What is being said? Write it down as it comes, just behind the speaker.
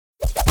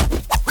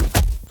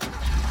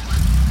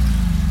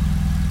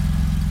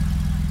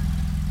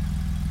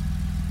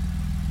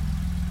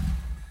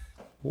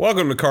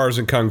Welcome to Cars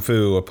and Kung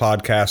Fu, a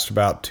podcast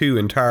about two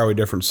entirely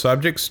different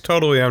subjects,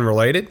 totally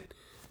unrelated.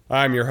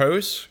 I'm your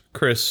host,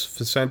 Chris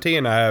Vicente,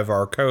 and I have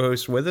our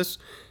co-host with us,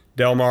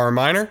 Delmar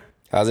Miner.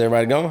 How's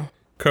everybody going?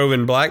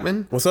 Coven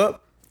Blackman. What's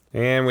up?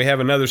 And we have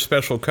another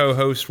special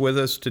co-host with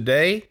us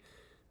today,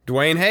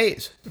 Dwayne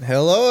Hayes.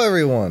 Hello,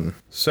 everyone.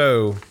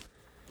 So,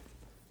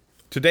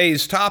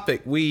 today's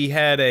topic, we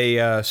had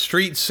a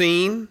Street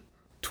Scene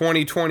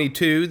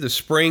 2022, the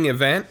spring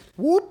event.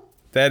 Whoop.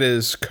 That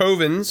is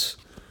Coven's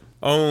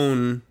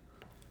own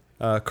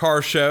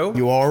car show.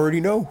 You already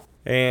know.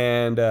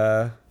 And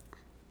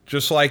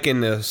just like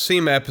in the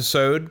SEMA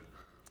episode,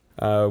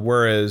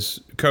 whereas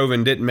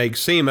Coven didn't make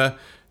SEMA,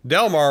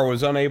 Delmar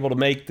was unable to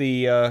make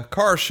the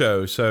car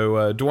show.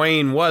 So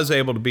Dwayne was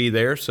able to be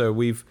there. So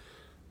we've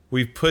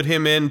put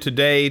him in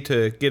today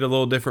to get a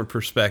little different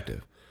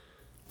perspective.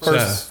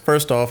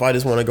 First off, I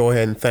just want to go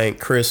ahead and thank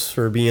Chris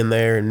for being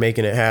there and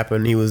making it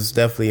happen. He was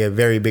definitely a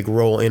very big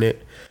role in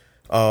it.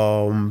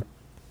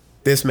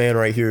 This man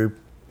right here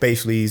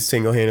basically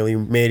single-handedly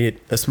made it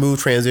a smooth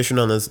transition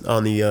on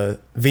the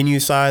venue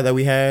side that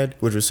we had,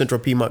 which was Central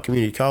Piedmont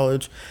Community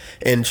College.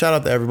 And shout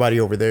out to everybody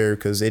over there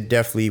because it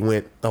definitely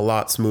went a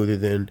lot smoother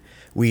than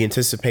we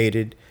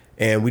anticipated.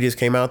 And we just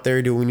came out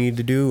there, did what we needed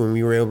to do, and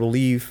we were able to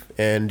leave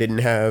and didn't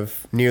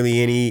have nearly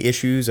any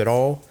issues at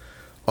all.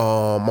 I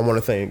want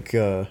to thank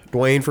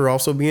Dwayne for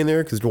also being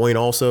there because Dwayne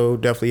also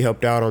definitely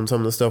helped out on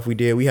some of the stuff we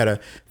did. We had a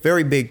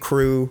very big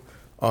crew.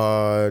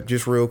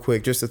 Just real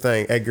quick, just to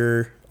thank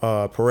Edgar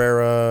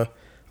Pereira,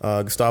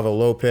 Gustavo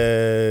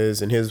Lopez,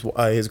 and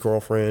his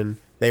girlfriend.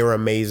 They were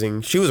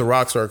amazing. She was a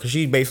rock star because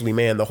she basically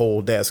manned the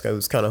whole desk. It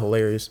was kind of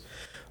hilarious.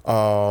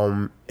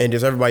 And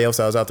just everybody else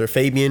that was out there.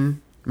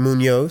 Fabian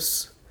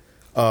Munoz,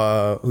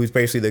 who's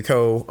basically the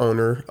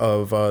co-owner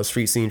of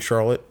Street Scene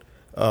Charlotte.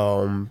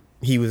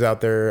 He was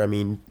out there. I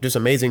mean, just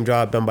amazing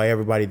job done by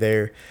everybody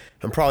there.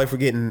 I'm probably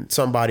forgetting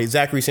somebody.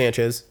 Zachary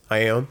Sanchez. I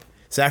am.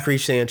 Zachary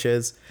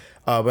Sanchez.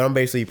 But I'm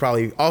basically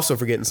probably also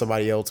forgetting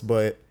somebody else.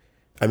 But,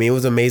 I mean, it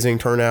was an amazing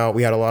turnout.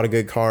 We had a lot of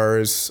good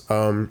cars.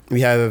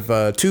 We have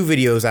two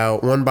videos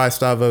out, one by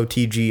Stavo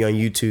TG on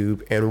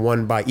YouTube and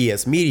one by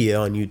ES Media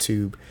on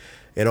YouTube.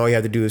 And all you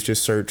have to do is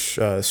just search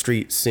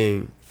Street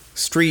Scene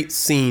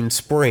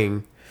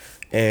Spring,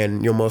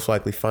 and you'll most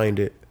likely find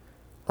it.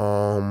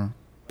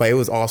 But it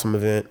was an awesome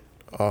event.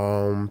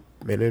 And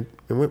it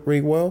went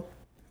pretty well.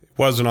 It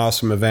was an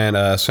awesome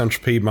event.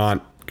 Central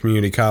Piedmont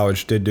Community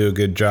College did do a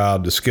good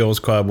job. The Skills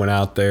Club went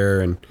out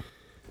there, and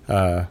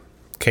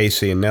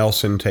Casey and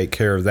Nelson take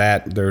care of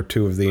that. They're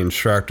two of the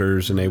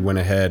instructors, and they went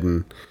ahead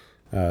and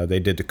they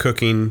did the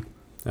cooking.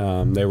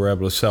 They were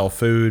able to sell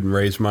food and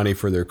raise money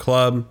for their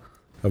club,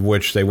 of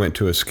which they went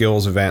to a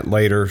skills event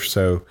later.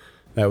 So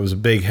that was a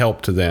big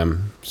help to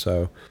them.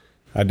 So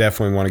I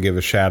definitely want to give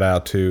a shout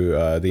out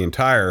to the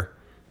entire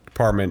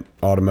department,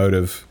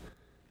 automotive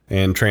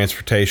and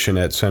transportation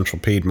at Central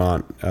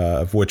Piedmont,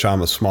 of which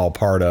I'm a small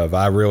part of.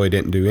 I really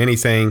didn't do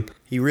anything.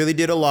 He really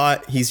did a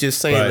lot. He's just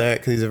saying that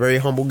because he's a very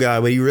humble guy,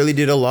 but he really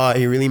did a lot.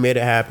 He really made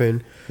it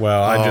happen.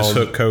 Well, I just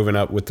hooked Coven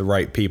up with the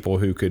right people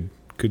who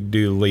could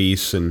do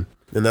lease, and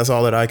that's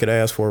all that I could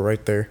ask for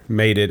right there.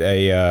 Made it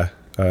a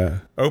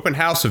open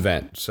house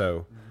event.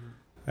 So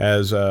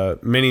as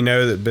many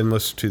know that have been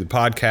listening to the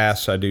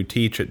podcast, I do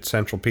teach at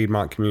Central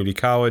Piedmont Community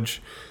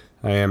College.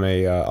 I am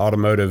a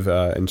automotive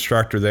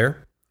instructor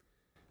there.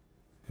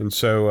 And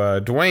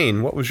so,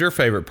 Dwayne, what was your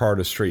favorite part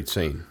of Street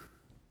Scene?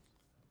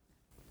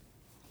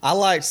 I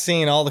liked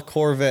seeing all the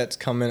Corvettes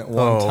come in at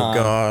one time.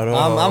 God.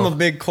 I'm a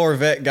big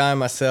Corvette guy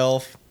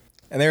myself,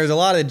 and there was a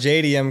lot of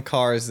JDM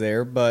cars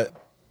there, but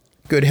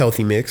good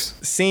healthy mix.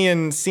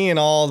 Seeing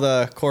all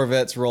the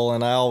Corvettes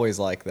rolling, I always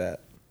like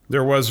that.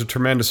 There was a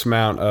tremendous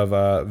amount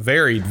of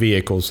varied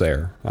vehicles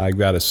there, I've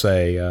got to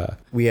say.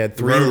 We had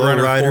three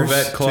Roadrunner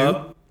Corvette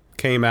Club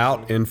came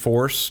out in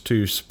force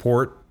to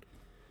support.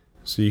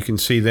 So you can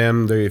see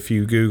them if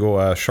you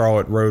Google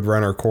Charlotte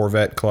Roadrunner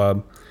Corvette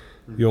Club,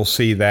 you'll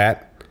see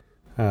that.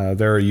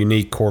 They're a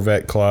unique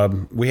Corvette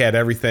club. We had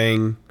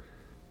everything,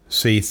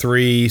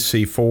 C3,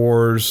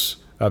 C4s,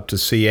 up to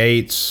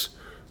C8s.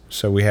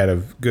 So we had a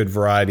good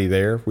variety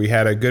there. We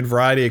had a good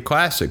variety of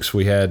classics.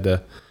 We had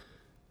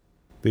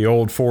the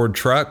old Ford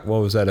truck. What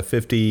was that, a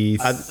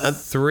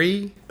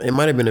 53? It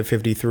might have been a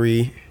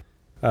 53.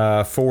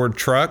 Ford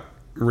truck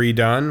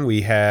redone.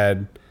 We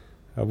had...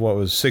 what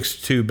was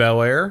 62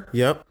 Bel Air?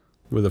 Yep.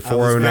 With a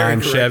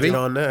 409 Chevy.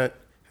 I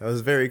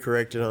was very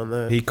corrected on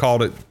that. He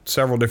called it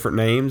several different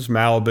names,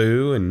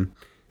 Malibu and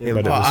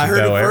I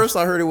heard it first.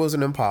 I heard it was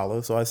an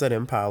Impala, so I said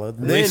Impala.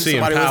 At least the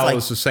Impala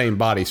was the same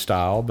body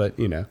style, but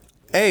you know.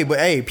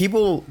 Hey,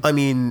 people. I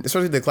mean,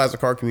 especially the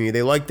classic car community,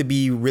 they like to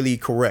be really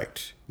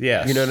correct.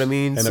 Yes. You know what I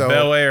mean? And the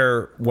Bel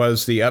Air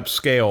was the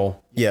upscale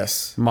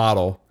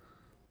model.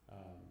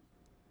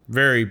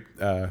 Very.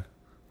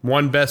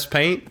 One best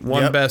paint,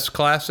 one best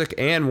classic,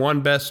 and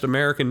one best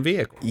American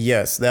vehicle.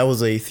 Yes,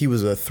 he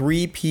was a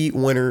three-peat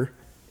winner.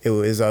 It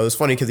was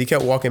funny because he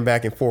kept walking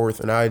back and forth,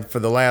 and for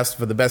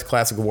the best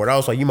classic award, I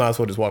was like, you might as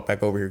well just walk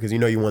back over here because you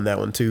know you won that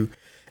one too.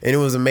 and it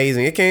was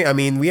amazing. It came. I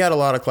mean, we had a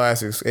lot of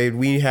classics.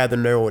 We had to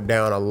narrow it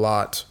down a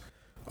lot,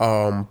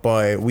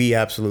 but we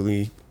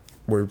absolutely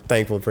were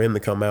thankful for him to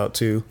come out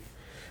too.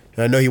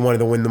 And I know he wanted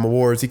to win them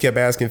awards. He kept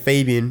asking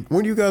Fabian,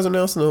 "When are you guys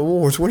announcing the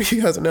awards? When are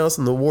you guys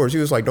announcing the awards?" He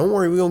was like, "Don't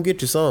worry, we're gonna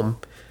get you some."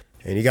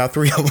 And he got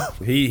 3 of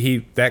them.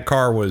 He that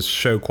car was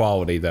show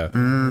quality though,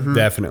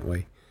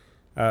 definitely.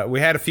 We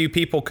had a few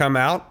people come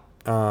out.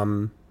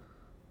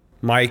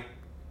 Mike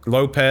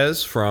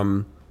Lopez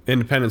from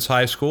Independence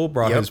High School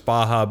brought his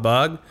Baja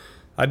Bug.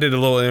 I did a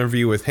little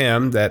interview with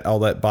him that I'll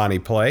let Bonnie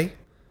play.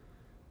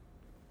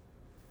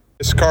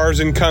 It's Cars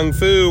and Kung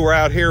Fu. We're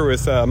out here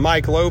with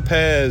Mike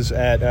Lopez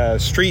at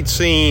Street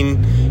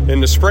Scene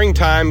in the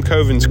springtime,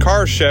 Covan's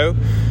Car Show.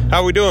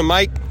 How we doing,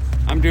 Mike?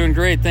 I'm doing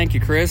great. Thank you,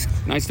 Chris.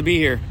 Nice to be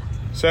here.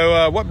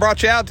 So what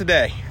brought you out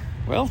today?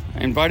 Well,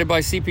 invited by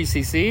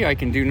CPCC. I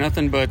can do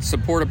nothing but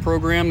support a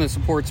program that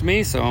supports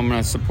me, so I'm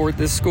going to support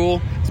this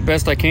school as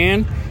best I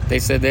can. They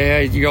said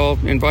you all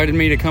invited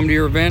me to come to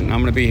your event, and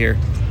I'm going to be here.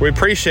 We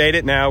appreciate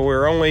it. Now,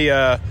 we're only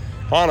on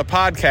a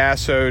podcast,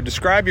 so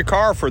describe your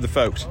car for the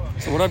folks.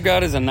 So what I've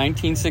got is a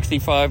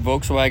 1965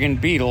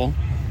 Volkswagen Beetle.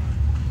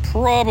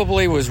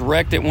 Probably was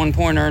wrecked at one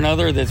point or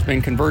another, that's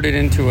been converted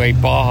into a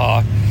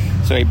Baja.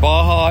 So a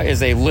Baja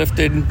is a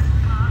lifted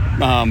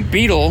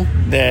Beetle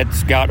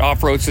that's got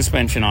off-road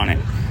suspension on it.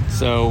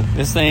 So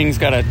this thing's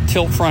got a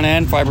tilt front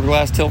end,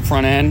 fiberglass tilt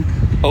front end,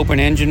 open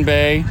engine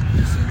bay,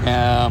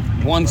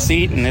 one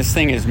seat, and this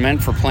thing is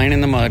meant for playing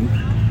in the mud.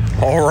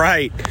 All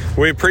right.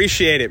 We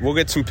appreciate it. We'll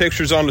get some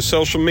pictures on the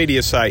social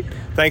media site.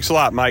 Thanks a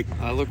lot, Mike.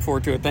 I look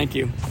forward to it. Thank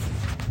you.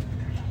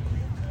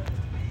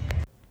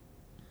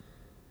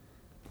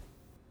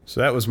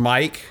 So that was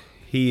Mike.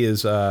 He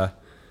is...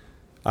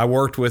 I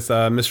worked with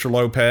Mr.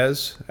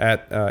 Lopez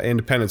at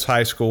Independence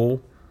High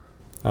School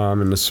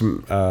in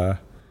the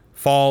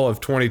fall of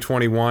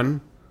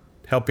 2021,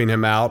 helping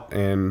him out,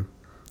 and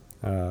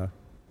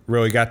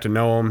really got to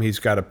know him. He's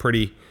got a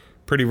pretty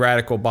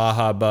radical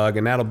Baja Bug,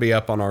 and that'll be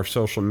up on our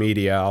social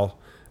media.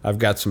 I've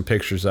got some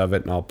pictures of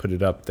it, and I'll put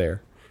it up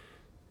there.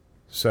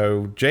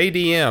 So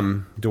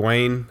JDM,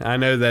 Dwayne, I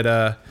know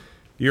that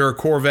you're a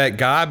Corvette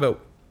guy, but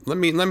let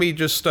me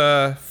just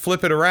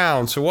flip it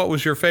around. So what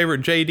was your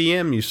favorite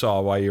JDM you saw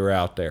while you were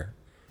out there?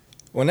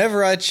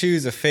 Whenever I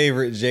choose a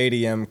favorite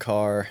JDM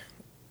car,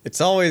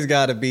 it's always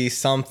got to be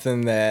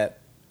something that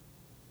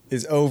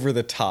is over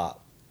the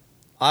top.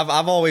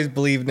 I've always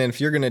believed in,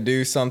 if you're going to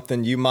do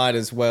something, you might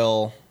as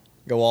well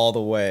go all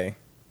the way.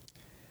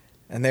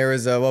 And there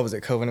was what was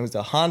it, Coven? It was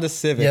a Honda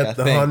Civic, I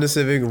think. Honda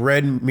Civic,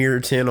 red mirror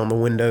tint on the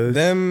windows.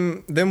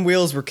 Them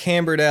wheels were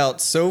cambered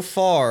out so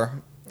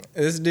far,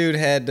 this dude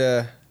had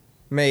to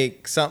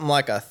make something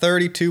like a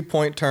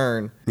 32-point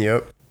turn.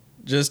 Yep.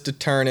 Just to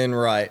turn in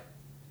right.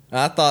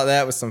 I thought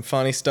that was some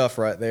funny stuff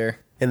right there.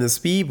 And the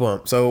speed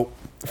bump. So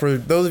for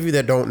those of you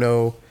that don't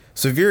know,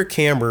 severe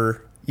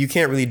camber, you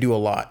can't really do a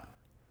lot.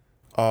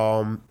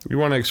 You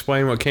want to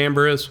explain what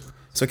camber is?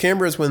 So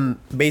camber is when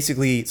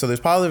basically, so there's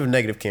positive and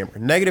negative camber.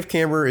 Negative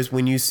camber is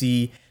when you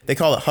see, they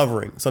call it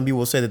hovering. Some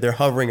people say that they're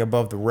hovering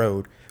above the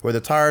road, where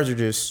the tires are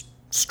just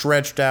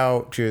stretched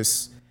out,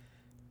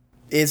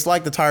 it's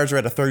like the tires are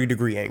at a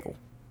 30-degree angle,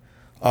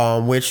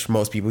 which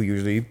most people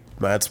usually,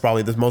 that's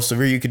probably the most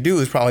severe you could do,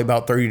 is probably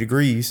about 30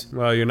 degrees.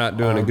 Well, you're not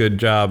doing a good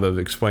job of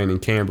explaining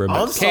camber.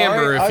 But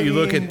camber, if you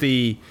look at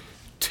the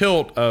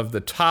tilt of the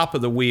top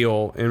of the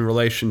wheel in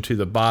relation to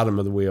the bottom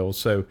of the wheel.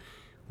 So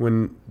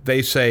when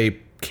they say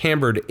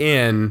cambered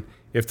in,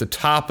 if the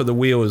top of the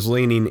wheel is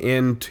leaning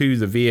into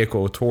the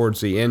vehicle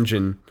towards the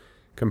engine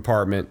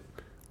compartment,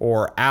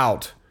 or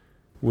out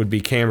would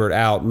be cambered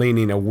out,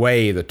 leaning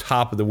away, the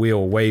top of the wheel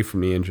away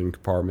from the engine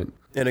compartment.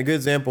 And a good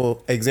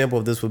example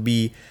of this would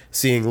be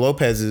seeing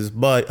Lopez's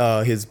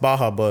his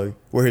Baja Bug,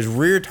 where his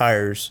rear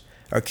tires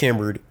are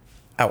cambered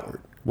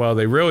outward. Well,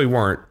 they really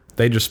weren't.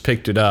 They just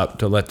picked it up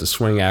to let the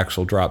swing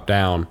axle drop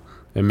down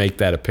and make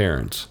that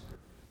appearance.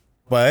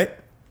 But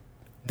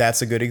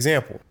that's a good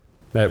example.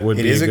 That would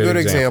be a good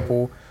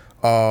example.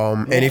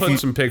 And we'll if put you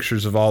some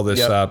pictures of all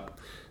this up.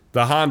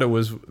 The Honda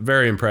was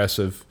very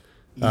impressive.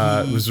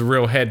 It was a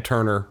real head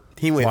turner.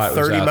 He went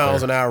 30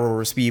 miles an hour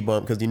over a speed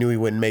bump because he knew he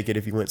wouldn't make it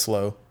if he went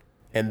slow.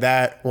 And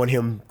that won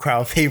him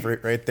crowd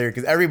favorite right there,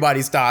 because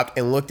everybody stopped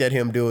and looked at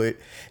him do it.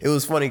 It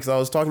was funny because I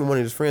was talking to one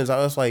of his friends. I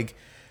was like,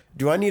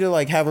 do I need to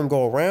have him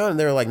go around? And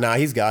they're like, nah,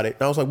 he's got it.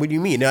 And I was like, what do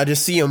you mean? And I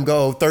just see him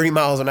go 30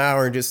 miles an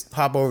hour and just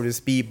hop over the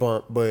speed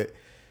bump. But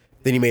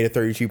then he made a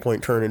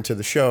 32-point turn into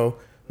the show.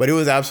 But it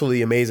was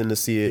absolutely amazing to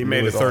see it. He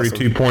made a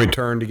 32-point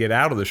turn to get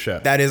out of the show.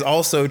 That is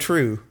also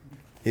true.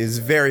 It's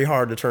very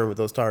hard to turn with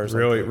those tires.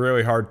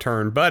 Really hard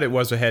turn, but it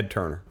was a head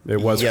turner. It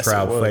was a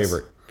crowd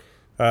favorite.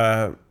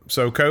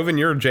 So, Coven,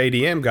 you're a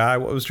JDM guy.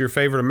 What was your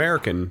favorite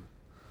American?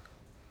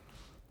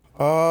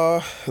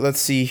 Let's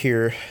see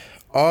here.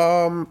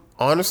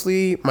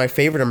 Honestly, my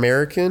favorite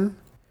American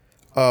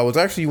was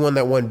actually one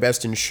that won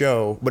Best in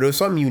Show, but it was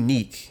something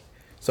unique.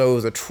 So it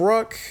was a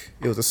truck,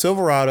 it was a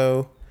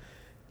Silverado,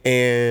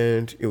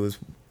 and it was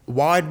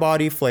wide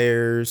body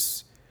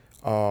flares.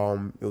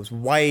 It was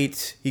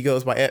white. He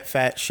goes by Et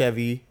Fat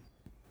Chevy.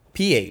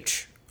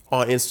 PH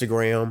on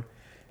Instagram,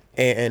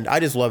 and I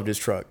just loved his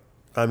truck.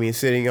 I mean,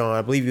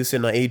 I believe he was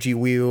sitting on AG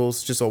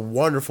wheels, just a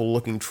wonderful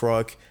looking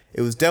truck.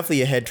 It was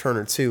definitely a head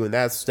turner too, and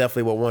that's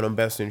definitely what won him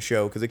Best in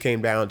Show, because it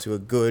came down to a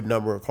good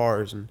number of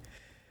cars, and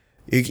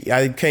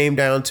I came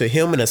down to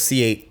him and a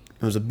C8.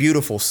 It was a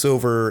beautiful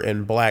silver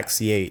and black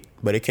C8,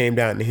 but it came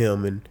down to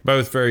him, and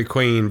Both very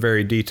clean,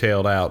 very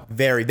detailed out.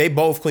 they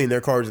both cleaned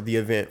their cars at the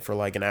event for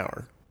like an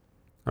hour.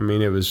 I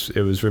mean, it was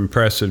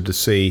impressive to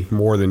see,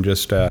 more than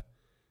just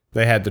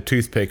they had the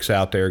toothpicks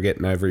out there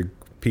getting every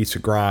piece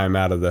of grime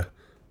out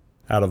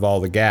of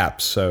all the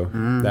gaps. So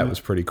that was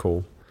pretty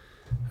cool.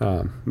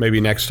 Maybe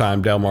next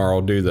time Delmar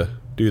will do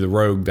the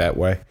Rogue that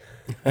way.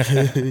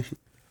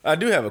 I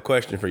do have a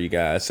question for you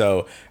guys.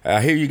 So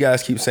I hear you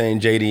guys keep saying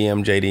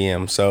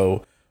JDM.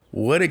 So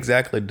what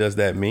exactly does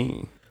that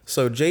mean?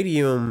 So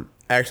JDM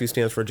actually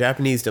stands for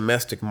Japanese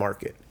Domestic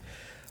Market.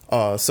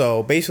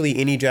 So basically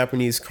any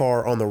Japanese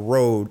car on the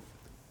road,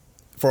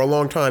 for a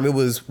long time, it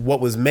was what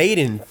was made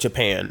in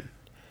Japan.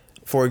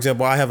 For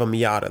example, I have a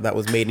Miata that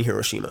was made in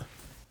Hiroshima.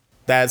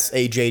 That's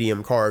a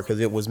JDM car because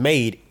it was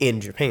made in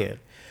Japan.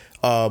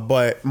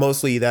 But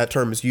mostly that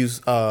term is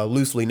used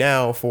loosely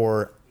now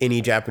for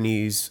any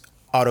Japanese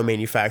auto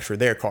manufacturer,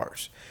 their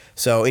cars.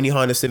 So any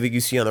Honda Civic you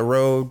see on the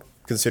road,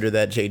 consider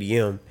that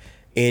JDM.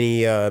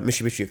 Any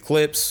Mitsubishi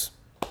Eclipse,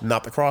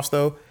 not the Cross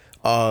though,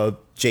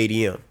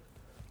 JDM.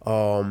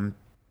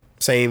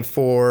 Same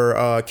for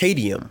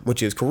KDM,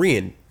 which is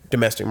Korean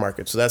domestic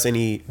market. So that's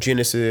any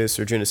Genesis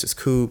or Genesis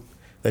Coupe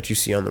that you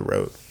see on the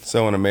road.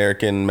 So an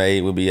American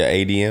made would be an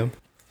ADM?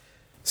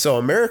 So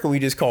American, we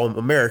just call them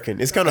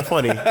American. It's kind of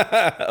funny.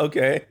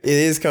 Okay. It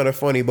is kind of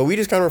funny, but we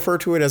just kind of refer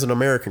to it as an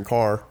American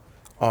car.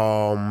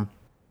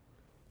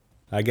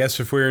 I guess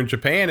if we're in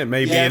Japan, it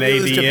may be Yeah, an if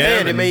it was ADM.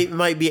 Japan, it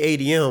might be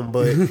ADM,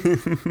 but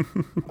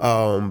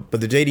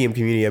the JDM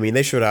community, I mean,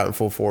 they showed out in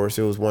full force.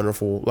 It was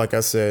wonderful. Like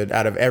I said,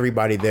 out of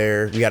everybody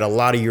there, we had a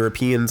lot of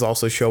Europeans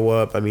also show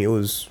up. I mean, it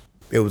was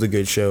a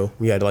good show.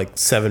 We had like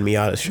 7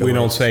 Miatas show We up.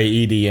 don't say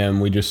EDM,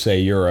 we just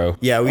say Euro.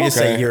 Yeah, we just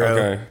say Euro.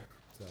 Okay.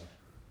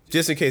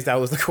 Just in case that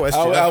was the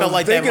question. I felt was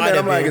like thinking might that.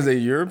 have I'm like, been. is it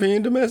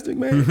European domestic,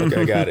 man?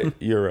 Okay, got it.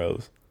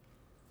 Euros.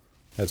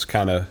 That's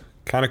kind of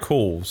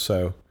cool.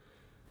 So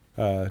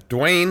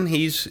Dwayne,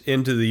 he's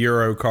into the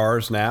Euro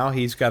cars now.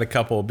 He's got a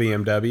couple of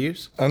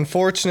BMWs.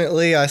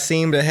 Unfortunately, I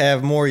seem to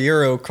have more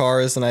Euro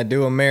cars than I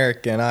do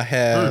American. I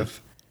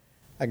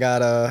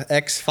got a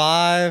X5,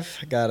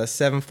 I got a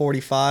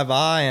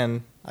 745i,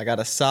 and I got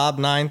a Saab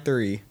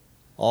 9.3.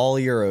 All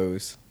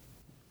Euros.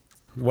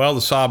 Well,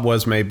 the Saab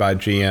was made by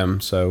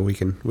GM, so we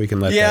can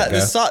let Yeah,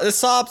 that go. the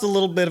Saab's a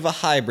little bit of a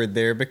hybrid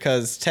there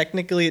because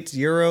technically it's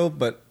Euro,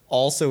 but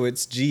also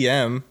it's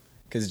GM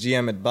because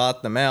GM had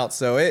bought them out.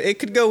 So it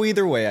could go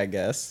either way, I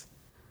guess.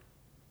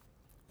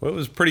 Well, it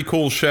was a pretty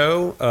cool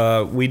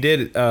show. We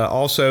did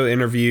also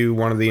interview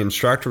one of the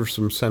instructors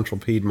from Central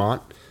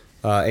Piedmont,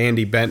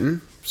 Andy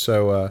Benton.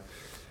 So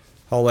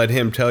I'll let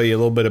him tell you a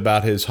little bit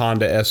about his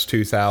Honda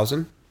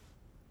S2000.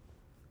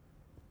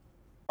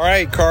 All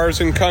right,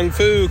 Cars and Kung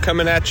Fu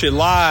coming at you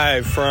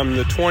live from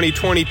the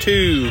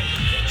 2022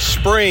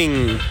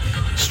 Spring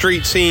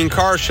Street Scene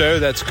Car Show.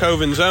 That's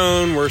Covan's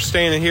Own. We're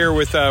standing here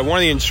with one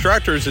of the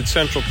instructors at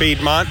Central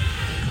Piedmont,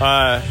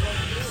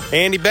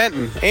 Andy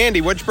Benton.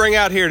 Andy, what'd you bring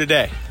out here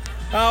today?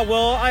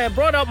 Well, I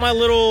brought out my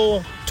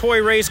little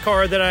toy race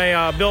car that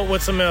I built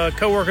with some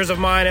coworkers of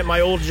mine at my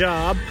old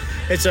job.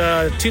 It's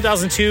a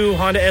 2002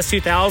 Honda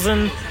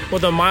S2000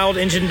 with a mild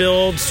engine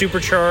build,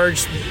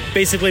 supercharged,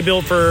 basically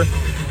built for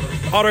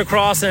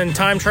autocross and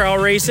time trial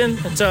racing.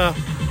 It's a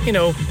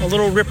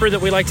little ripper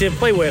that we like to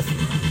play with.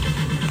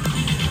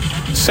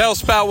 Tell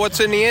us about what's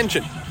in the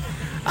engine.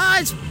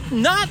 It's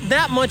not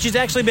that much has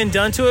actually been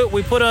done to it.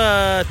 We put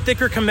a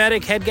thicker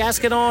Cometic head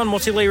gasket on,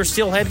 multi-layer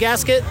steel head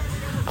gasket,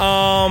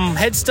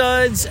 head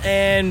studs,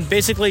 and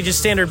basically just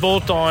standard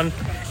bolt-on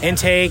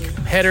intake,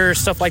 header,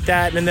 stuff like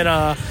that. And then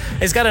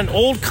it's got an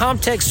old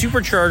Comtech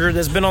supercharger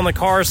that's been on the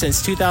car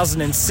since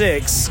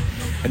 2006.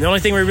 And the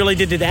only thing we really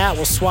did to that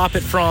was swap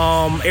it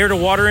from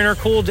air-to-water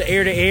intercooled to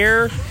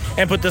air-to-air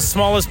and put the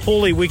smallest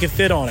pulley we could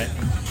fit on it.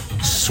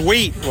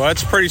 Sweet. Well,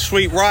 that's a pretty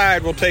sweet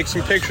ride. We'll take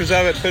some pictures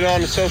of it, put it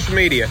on the social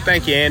media.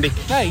 Thank you, Andy.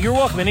 Hey, you're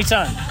welcome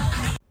anytime.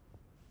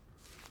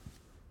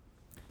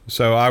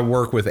 So I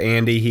work with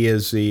Andy. He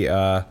is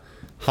the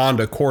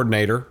Honda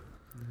coordinator.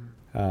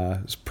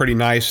 It's pretty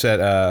nice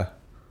that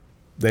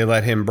they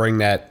let him bring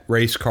that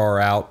race car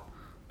out.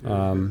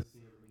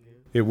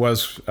 It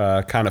was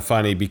kind of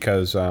funny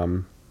because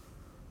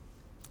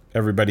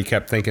everybody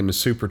kept thinking the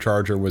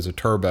supercharger was a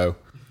turbo.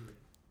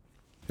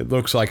 It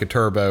looks like a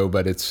turbo,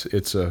 but it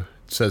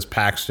says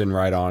Paxton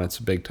right on. It's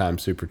a big time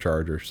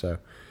supercharger. So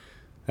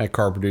that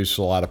car produces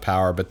a lot of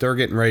power, but they're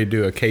getting ready to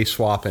do a case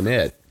swap in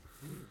it.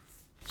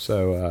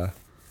 So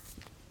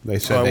they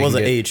said it was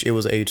an H. It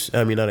was H.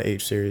 I mean, not an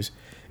H series.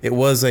 It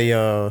was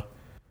a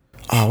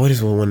what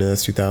is one of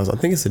those 2000? I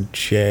think it's a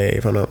J,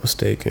 if I'm not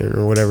mistaken,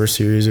 or whatever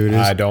series it is.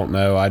 I don't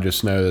know. I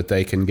just know that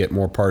they can get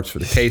more parts for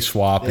the case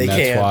swap, and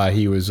that's why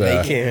he was.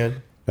 They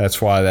can.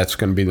 that's why that's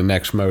going to be the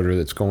next motor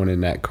that's going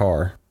in that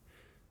car.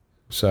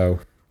 So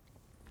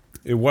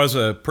it was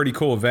a pretty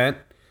cool event.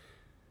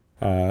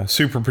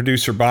 Super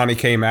producer Bonnie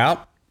came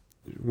out.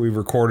 We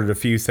recorded a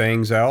few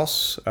things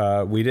else.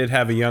 We did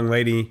have a young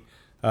lady,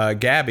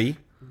 Gabby.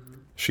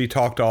 She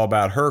talked all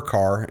about her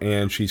car,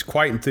 and she's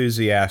quite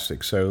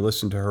enthusiastic. So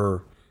listen to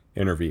her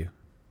interview.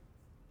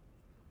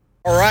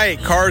 All right,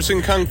 Cars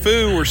and Kung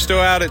Fu. We're still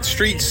out at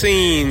Street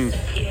Scene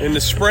in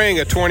the spring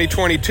of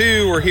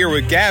 2022. We're here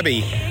with Gabby.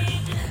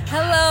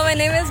 Hello, my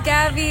name is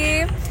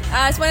Gabby.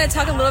 I just want to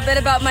talk a little bit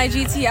about my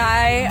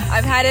GTI.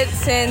 I've had it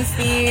since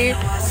the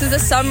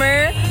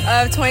summer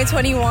of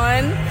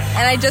 2021, and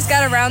I just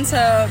got around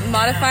to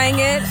modifying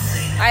it.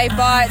 I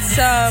bought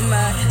some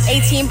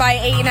 18 by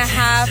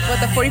 8.5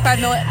 with a 45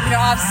 millimeter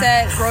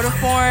offset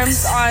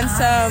rotiforms on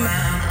some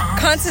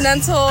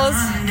Continentals.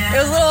 It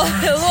was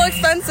a little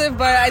expensive,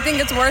 but I think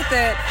it's worth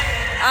it.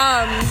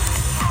 I'm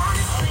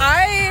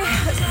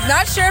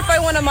not sure if I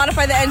want to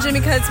modify the engine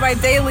because it's my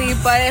daily,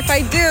 but if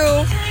I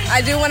do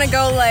want to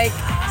go like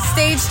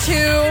stage 2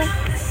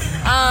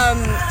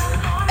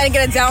 and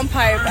get a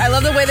downpipe. I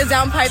love the way the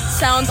downpipe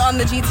sounds on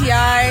the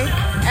GTI,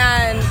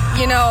 and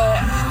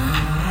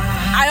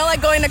I don't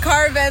like going to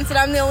car events and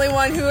I'm the only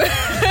one who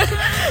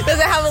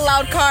doesn't have a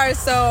loud car,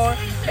 so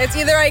it's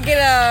either I get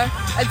a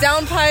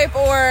downpipe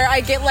or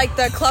I get like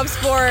the Club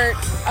Sport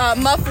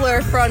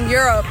muffler from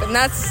Europe, and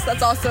that's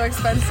also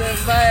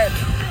expensive, but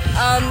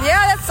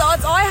that's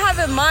all I have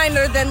in mind,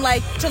 other than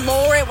like to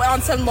lower it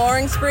on some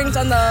lowering springs,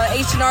 on the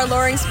H&R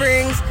lowering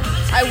springs.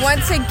 I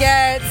want to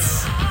get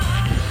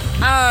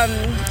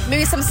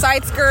maybe some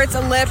side skirts,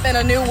 a lip, and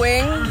a new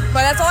wing,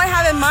 but that's all I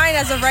have in mind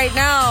as of right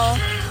now.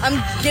 I'm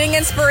getting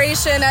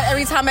inspiration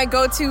every time I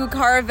go to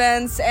car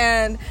events,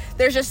 and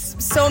there's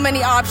just so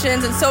many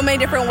options and so many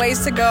different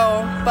ways to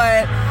go.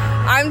 But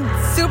I'm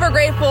super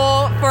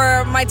grateful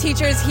for my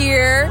teachers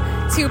here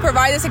to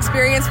provide this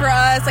experience for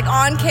us, like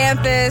on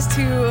campus,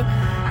 to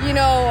bring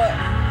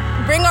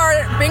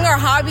our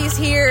hobbies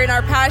here and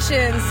our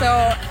passions.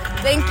 So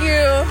thank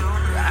you,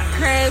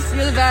 Chris.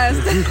 You're the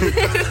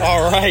best.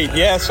 All right.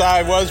 Yes,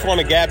 I was one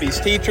of Gabby's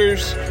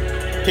teachers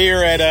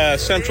here at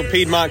Central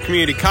Piedmont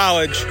Community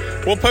College.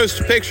 We'll post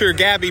a picture of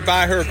Gabby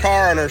by her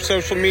car on our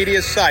social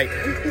media site.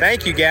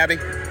 Thank you, Gabby.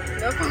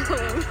 No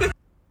problem.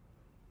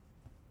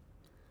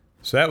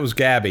 So that was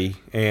Gabby,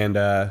 and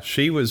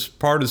she was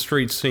part of the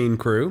Street Scene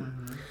crew.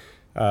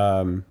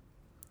 I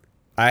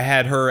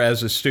had her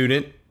as a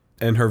student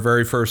in her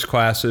very first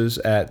classes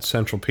at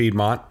Central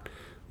Piedmont,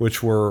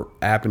 which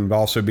happened to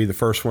also be the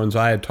first ones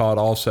I had taught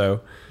also.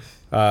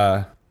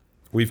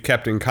 We've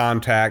kept in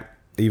contact,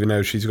 even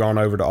though she's gone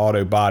over to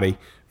Auto Body.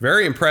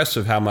 Very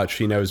impressive how much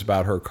she knows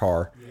about her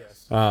car.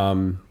 Yes.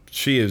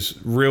 She is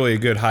really a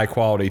good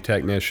high-quality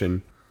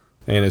technician,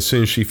 and as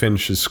soon as she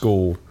finishes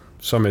school,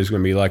 somebody's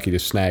going to be lucky to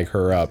snag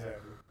her up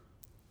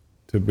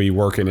to be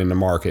working in the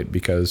market,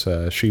 because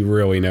she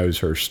really knows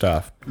her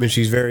stuff. I mean,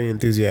 she's very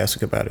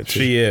enthusiastic about it, too.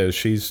 She is.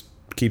 She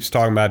keeps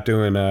talking about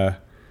doing the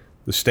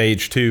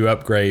Stage 2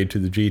 upgrade to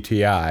the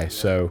GTI,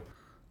 so,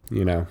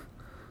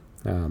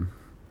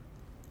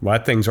 well,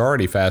 that thing's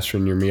already faster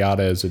than your Miata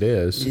as it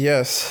is.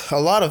 Yes, a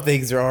lot of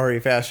things are already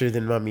faster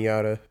than my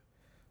Miata.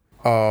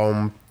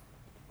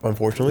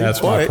 Unfortunately,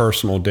 that's my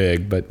personal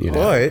dig, but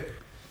But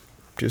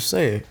just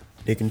saying,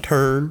 it can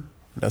turn.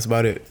 That's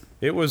about it.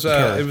 It was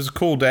a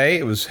cool day.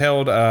 It was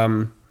held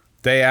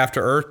day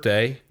after Earth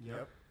Day.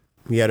 Yep.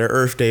 We had our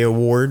Earth Day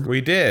award. We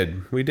did.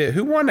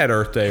 Who won that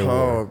Earth Day award?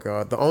 Oh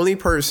God, the only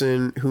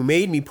person who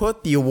made me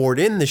put the award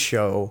in the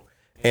show,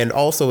 and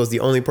also was the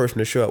only person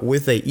to show up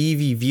with a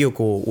EV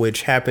vehicle,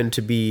 which happened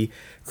to be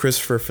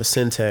Christopher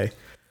Facente.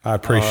 I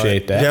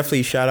appreciate that.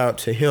 Definitely shout out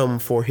to him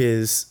for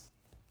his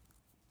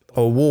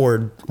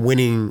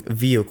award-winning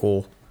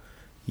vehicle.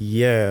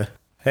 Yeah.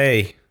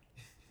 Hey,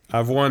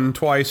 I've won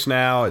twice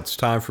now. It's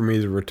time for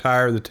me to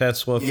retire the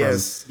Tesla from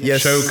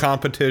show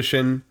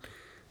competition.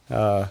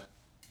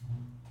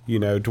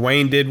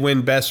 Dwayne did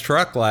win Best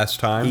Truck last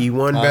time. He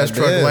won Best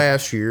Truck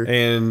last year.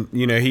 And,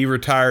 he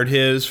retired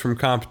his from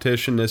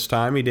competition this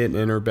time. He didn't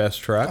enter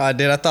Best Truck. I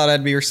did. I thought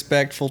I'd be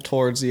respectful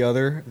towards the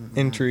other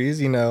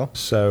entries,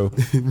 So,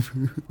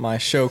 my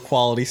show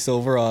quality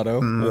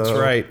Silverado. That's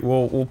right.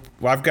 Well,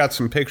 I've got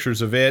some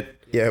pictures of it.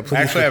 Yeah, please.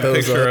 Actually, I have a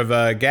picture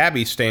of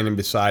Gabby standing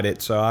beside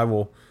it, so I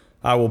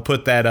will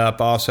put that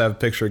up. I also have a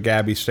picture of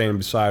Gabby standing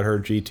beside her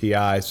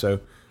GTI, so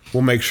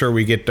we'll make sure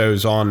we get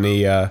those on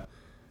the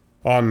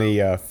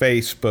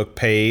Facebook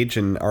page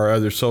and our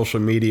other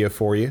social media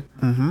for you.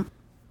 Mm-hmm.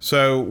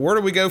 So where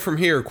do we go from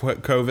here,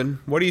 Coven?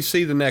 What do you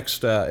see the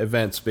next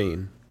events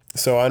being?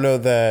 So I know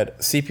that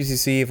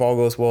CPCC, if all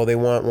goes well, they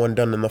want one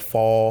done in the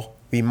fall.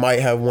 We might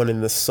have one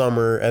in the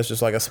summer as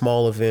just like a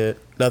small event.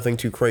 Nothing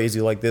too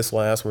crazy like this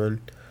last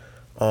one.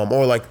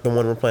 Or like the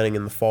one we're planning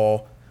in the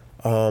fall.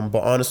 But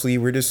honestly,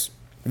 we just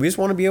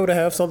want to be able to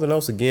have something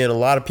else again. A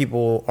lot of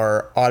people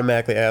are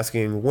automatically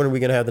asking, when are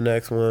we going to have the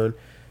next one?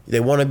 They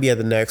want to be at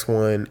the next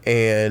one,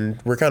 and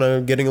we're kind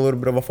of getting a little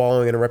bit of a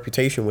following and a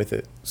reputation with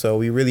it. So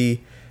we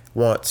really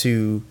want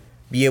to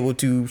be able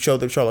to show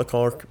the Charlotte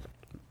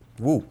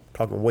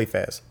talking way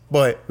fast.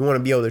 But we want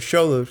to be able to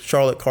show the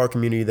Charlotte car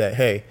community that,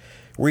 hey,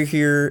 we're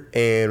here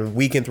and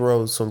we can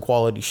throw some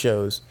quality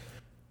shows.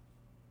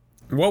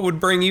 What would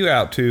bring you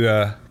out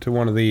to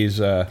one of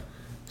these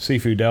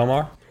Seafood Del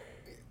Mar?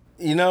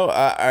 You know,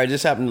 I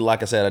just happened to,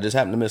 like I said, I just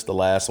happened to miss the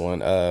last one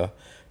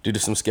due to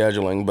some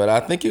scheduling. But I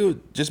think it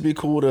would just be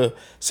cool to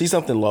see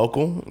something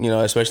local, you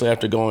know, especially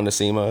after going to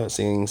SEMA,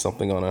 seeing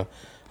something on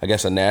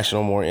a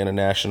national, more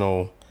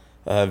international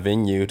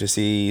venue, to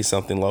see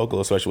something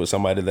local, especially with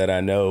somebody that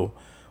I know,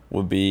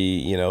 would be,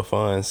 you know,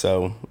 fun.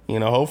 So, you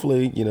know,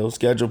 hopefully, you know,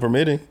 schedule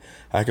permitting,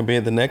 I can be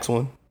at the next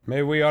one.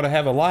 Maybe we ought to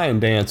have a lion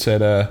dance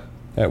at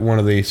one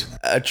of these.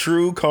 A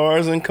true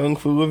cars and kung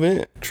fu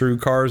event. True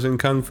cars and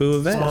kung fu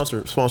event.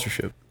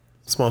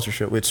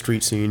 Sponsorship with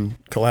Street Scene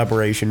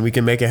collaboration. We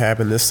can make it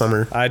happen this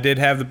summer. I did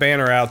have the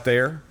banner out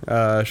there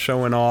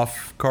showing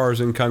off cars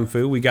and kung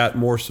fu. We got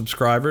more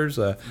subscribers.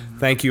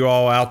 Thank you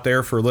all out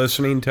there for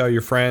listening. Tell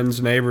your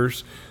friends,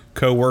 neighbors,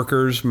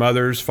 co-workers,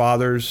 mothers,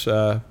 fathers,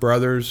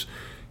 brothers,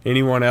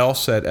 anyone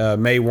else that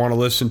may want to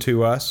listen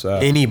to us.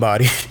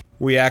 Anybody.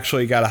 We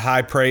actually got a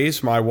high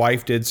praise. My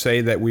wife did say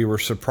that we were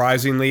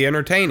surprisingly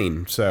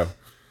entertaining. So,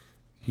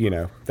 you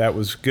know, that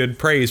was good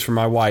praise for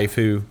my wife,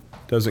 who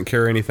doesn't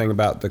care anything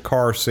about the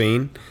car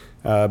scene,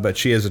 but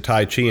she is a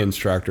Tai Chi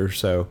instructor,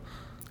 so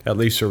at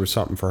least there was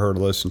something for her to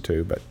listen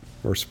to. But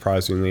we're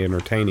surprisingly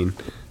entertaining,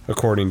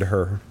 according to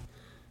her.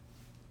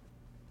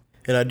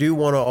 And I do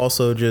want to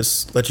also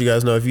just let you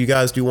guys know, if you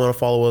guys do want to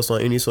follow us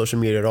on any social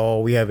media at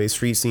all, we have a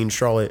Street Scene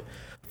Charlotte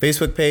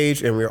Facebook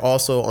page, and we're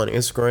also on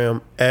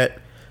Instagram at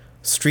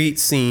Street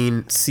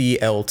Scene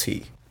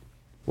CLT.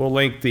 We'll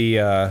link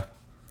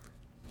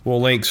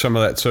some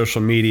of that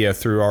social media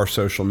through our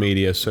social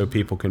media so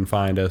people can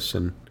find us,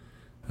 and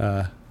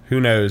who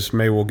knows,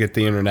 maybe we'll get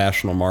the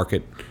international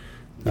market.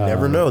 You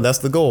never know. That's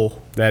the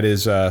goal. That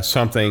is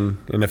something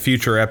in a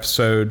future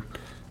episode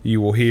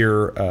you will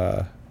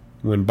hear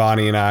when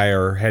Bonnie and I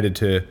are headed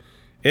to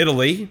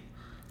Italy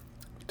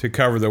to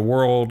cover the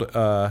World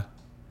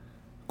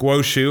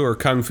Guoshu or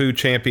Kung Fu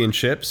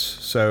Championships.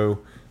 So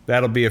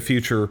that'll be a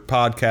future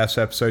podcast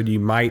episode. You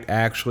might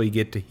actually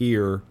get to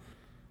hear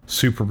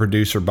super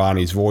producer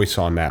Bonnie's voice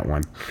on that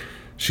one.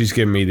 She's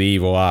giving me the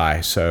evil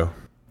eye, so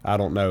I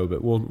don't know,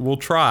 but we'll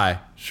try.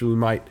 We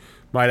might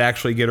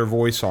actually get her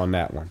voice on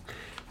that one.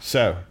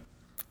 So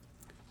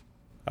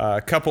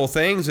a couple of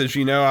things. As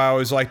you know, I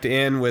always like to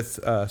end with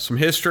some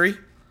history.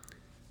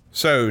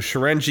 So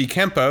Shorinji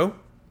Kempo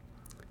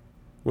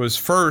was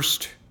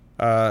first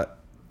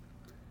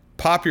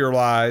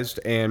popularized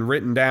and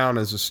written down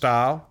as a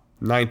style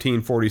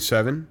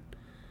 1947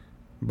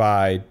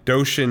 by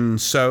Doshin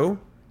So.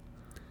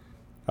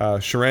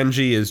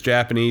 Shorinji is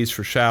Japanese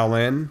for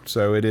Shaolin,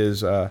 so it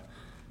is a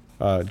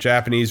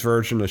Japanese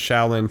version of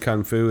Shaolin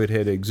Kung Fu. It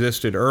had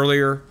existed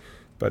earlier,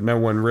 but no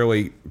one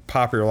really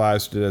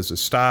popularized it as a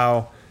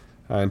style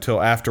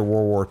until after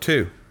World War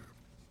II.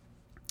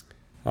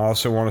 I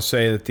also want to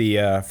say that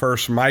the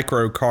first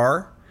micro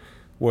car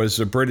was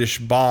the British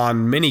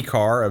Bond mini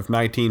car of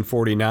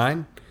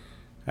 1949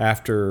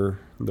 after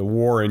the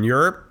war in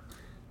Europe.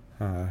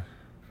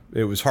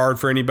 It was hard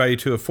for anybody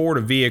to afford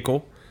a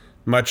vehicle,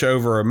 much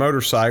over a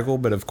motorcycle,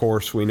 but of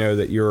course we know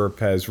that Europe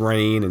has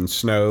rain and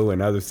snow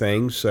and other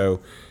things, so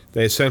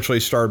they essentially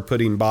started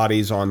putting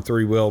bodies on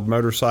three-wheeled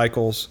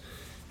motorcycles,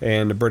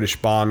 and the British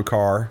Bond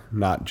car,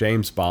 not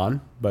James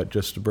Bond, but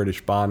just the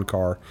British Bond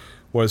car,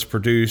 was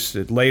produced.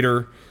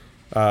 Later,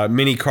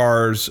 mini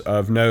cars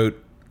of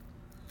note,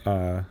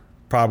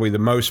 probably the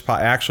most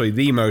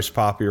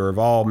popular of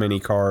all mini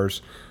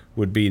cars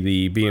would be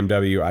the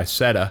BMW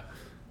Isetta,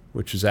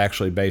 which is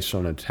actually based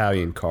on an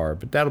Italian car,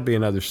 but that'll be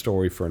another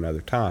story for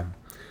another time.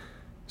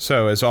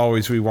 So, as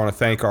always, we want to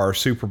thank our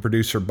super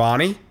producer,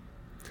 Bonnie,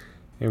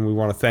 and we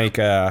want to thank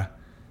her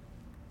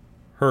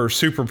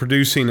super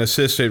producing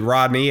assistant,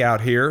 Rodney,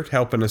 out here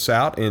helping us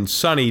out in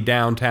sunny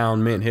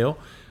downtown Mint Hill,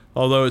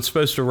 although it's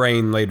supposed to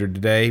rain later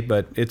today,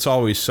 but it's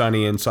always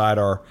sunny inside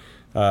our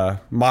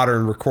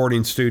modern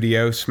recording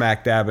studio,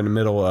 smack dab in the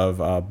middle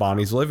of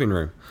Bonnie's living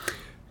room.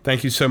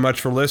 Thank you so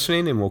much for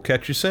listening, and we'll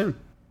catch you soon.